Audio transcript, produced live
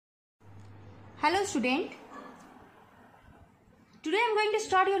Hello student. Today I am going to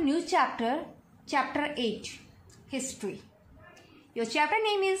start your new chapter, chapter 8, History. Your chapter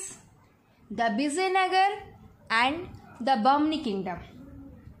name is The Vijayanagar and the Bahmani Kingdom.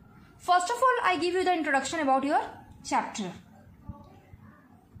 First of all, I give you the introduction about your chapter.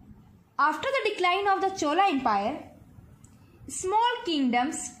 After the decline of the Chola Empire, small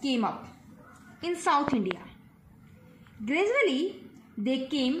kingdoms came up in South India. Gradually, they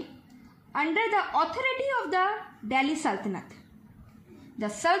came under the authority of the Delhi Sultanate. The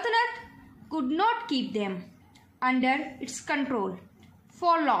Sultanate could not keep them under its control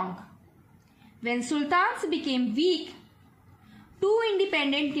for long. When sultans became weak, two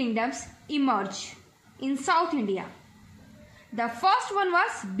independent kingdoms emerged in South India. The first one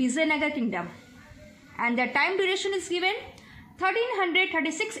was Vijayanagar Kingdom, and the time duration is given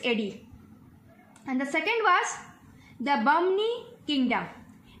 1336 AD. And the second was the Bahmani Kingdom,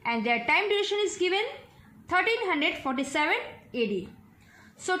 and their time duration is given 1347 AD.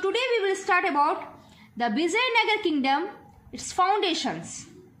 So today we will start about the Vijayanagar Kingdom, its foundations.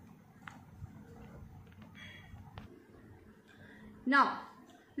 Now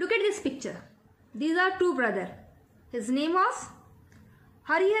look at this picture. These are two brothers. His name was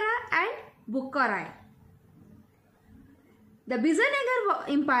Harihara and Bukka Rai. The Vijayanagar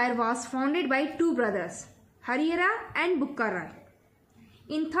Empire was founded by two brothers, Harihara and Bukka Rai,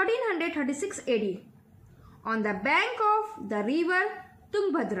 in 1336 AD on the bank of the river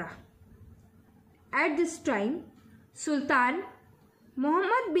Tungabhadra. At this time, Sultan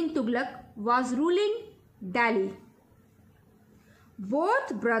Muhammad bin Tughlaq was ruling Delhi.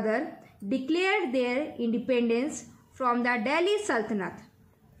 Both brothers declared their independence from the Delhi Sultanate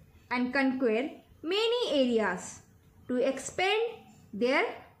and conquered many areas to expand their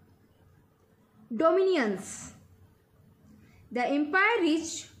dominions. The empire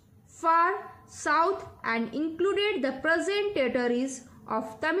reached far south and included the present territories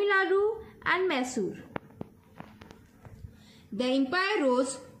of Tamil Nadu and Mysore. The empire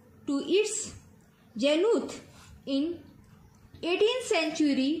rose to its zenith in 18th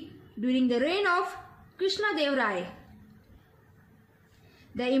century during the reign of Krishnadeva Raya.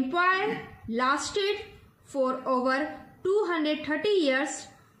 The empire lasted for over 230 years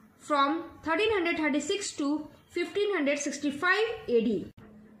from 1336 to 1565 AD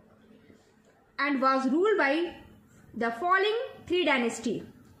and was ruled by the following three dynasties.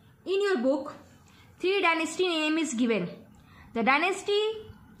 In your book, three dynasty name is given. The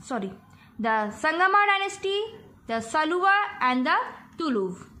Sangama dynasty, the Saluva and the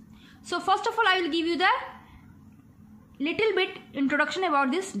Tuluv. So first of all, I will give you the little bit introduction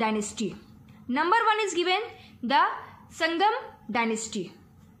about this dynasty. Number one is given the Sangam dynasty.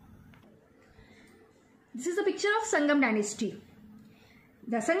 This is a picture of Sangam dynasty.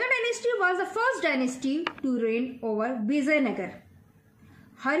 The Sangam dynasty was the first dynasty to reign over Vijayanagar.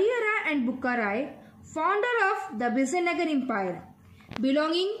 Harihara and Bukka Rai, founder of the Vijayanagar Empire,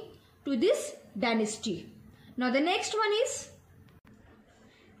 belonging to this dynasty. Now the next one is,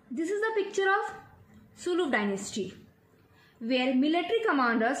 this is the picture of Suluv dynasty, where military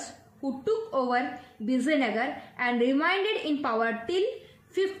commanders who took over Vijayanagar and remained in power till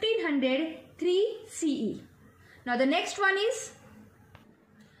 1503 CE. Now the next one is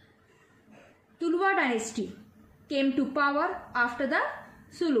Tuluva dynasty, came to power after the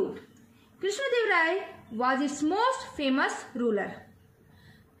Suluv. Krishnadeva Raya was its most famous ruler.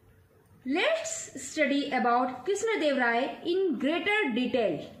 Let's study about Krishnadeva Raya in greater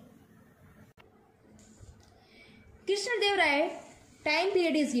detail. Krishnadeva Raya time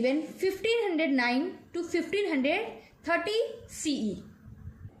period is given 1509 to 1530 CE.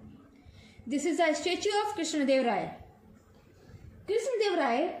 This is a statue of Krishnadeva Raya. Krishnadeva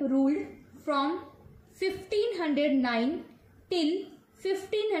Raya ruled from 1509 till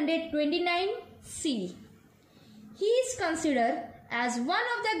 1529 CE. He is considered as one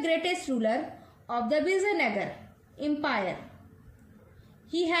of the greatest rulers of the Vijayanagar Empire.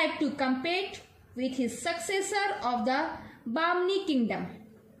 He had to compete with his successor of the Bahmani Kingdom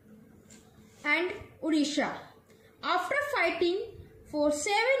and Odisha. After fighting for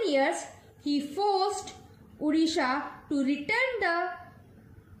 7 years, he forced Odisha to return the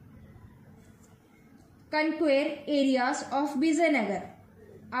conquered areas of Vijayanagar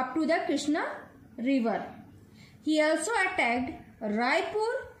up to the Krishna river. He also attacked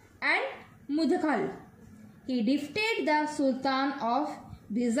Raipur and Mudghal. He defeated the Sultan of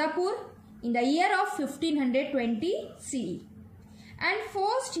Bijapur in the year of 1520 CE and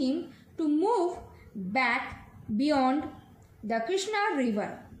forced him to move back beyond the Krishna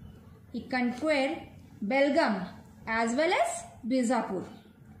river. He conquered Belgaum as well as Bijapur.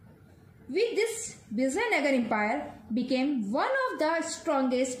 with this Vijayanagar Empire became one of the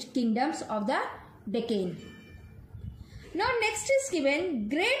strongest kingdoms of the Deccan. Now next is given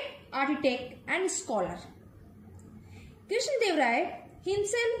great architect and scholar. Krishnadev Rai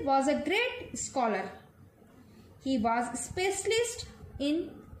himself was a great scholar. He was specialist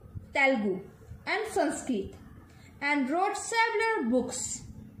in Telugu and Sanskrit and wrote several books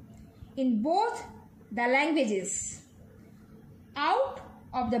in both the languages. Out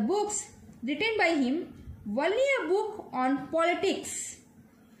of the books written by him, only a book on politics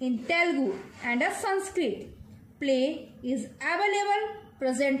in Telugu and a Sanskrit play is available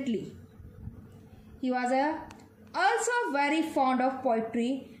presently. He was also very fond of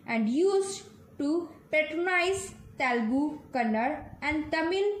poetry and used to patronize Telugu, Kannada and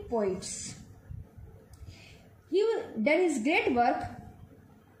Tamil poets. He done his great work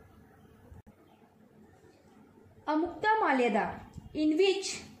Amukta Malyada, in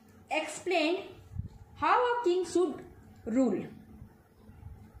which explained how a king should rule.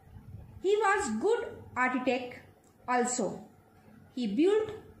 He was good architect also. He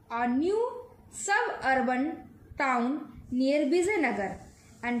built a new suburban town near Vijayanagar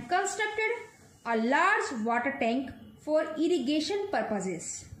and constructed a large water tank for irrigation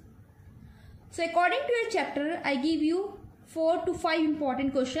purposes. So according to your chapter, I give you 4 to 5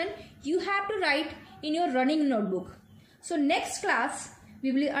 important questions you have to write in your running notebook. So next class,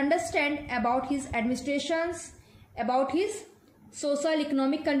 we will understand about his administrations, about his social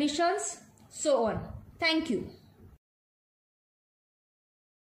economic conditions, so on. Thank you.